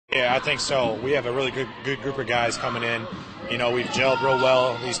Yeah, I think so. We have a really good group of guys coming in. We've gelled real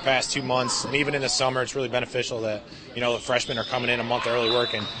well these past 2 months, and even in the summer, it's really beneficial that the freshmen are coming in a month early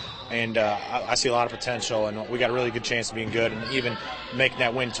working, and I see a lot of potential, and we got a really good chance of being good, and even making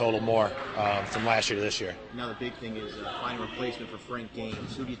that win total more from last year to this year. Now the big thing is finding a replacement for Frank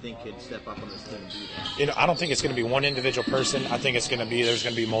Gaines. Who do you think could step up on this team and do that? I don't think it's going to be one individual person. I think there's going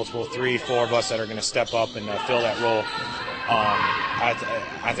to be multiple, 3, 4 of us that are going to step up and fill that role.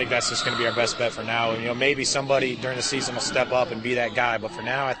 I think that's just going to be our best bet for now. Maybe somebody during the season will step up and be that guy, but for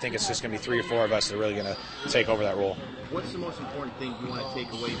now, I think it's just going to be 3 or 4 of us that are really going to take over that role. What's the most important thing you want to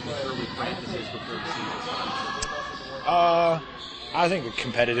take away from early practices before the season starts? I think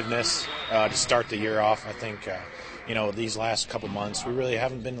competitiveness to start the year off. I think these last couple months we really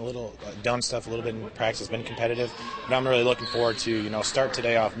haven't been done stuff a little bit in practice, been competitive. But I'm really looking forward to start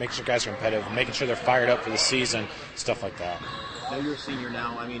today off, making sure guys are competitive, making sure they're fired up for the season, stuff like that. Now you're a senior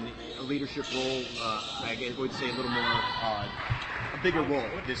now. I mean, a leadership role. I would say a little more, a bigger role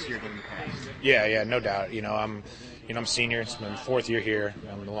this year than the past. Yeah, no doubt. I'm senior. It's my 4th year here.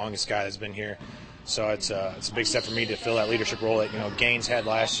 I'm the longest guy that's been here. So it's a big step for me to fill that leadership role that Gaines had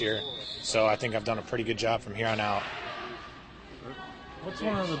last year. So I think I've done a pretty good job from here on out. What's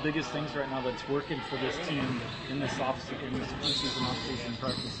one of the biggest things right now that's working for this team in this preseason, off-season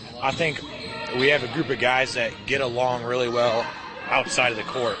practice? I think we have a group of guys that get along really well outside of the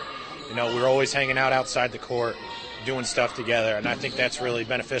court. We're always hanging out outside the court, doing stuff together, and I think that's really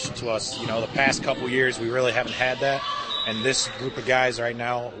beneficial to us. The past couple years we really haven't had that, and this group of guys right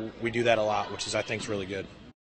now, we do that a lot, which I think is really good.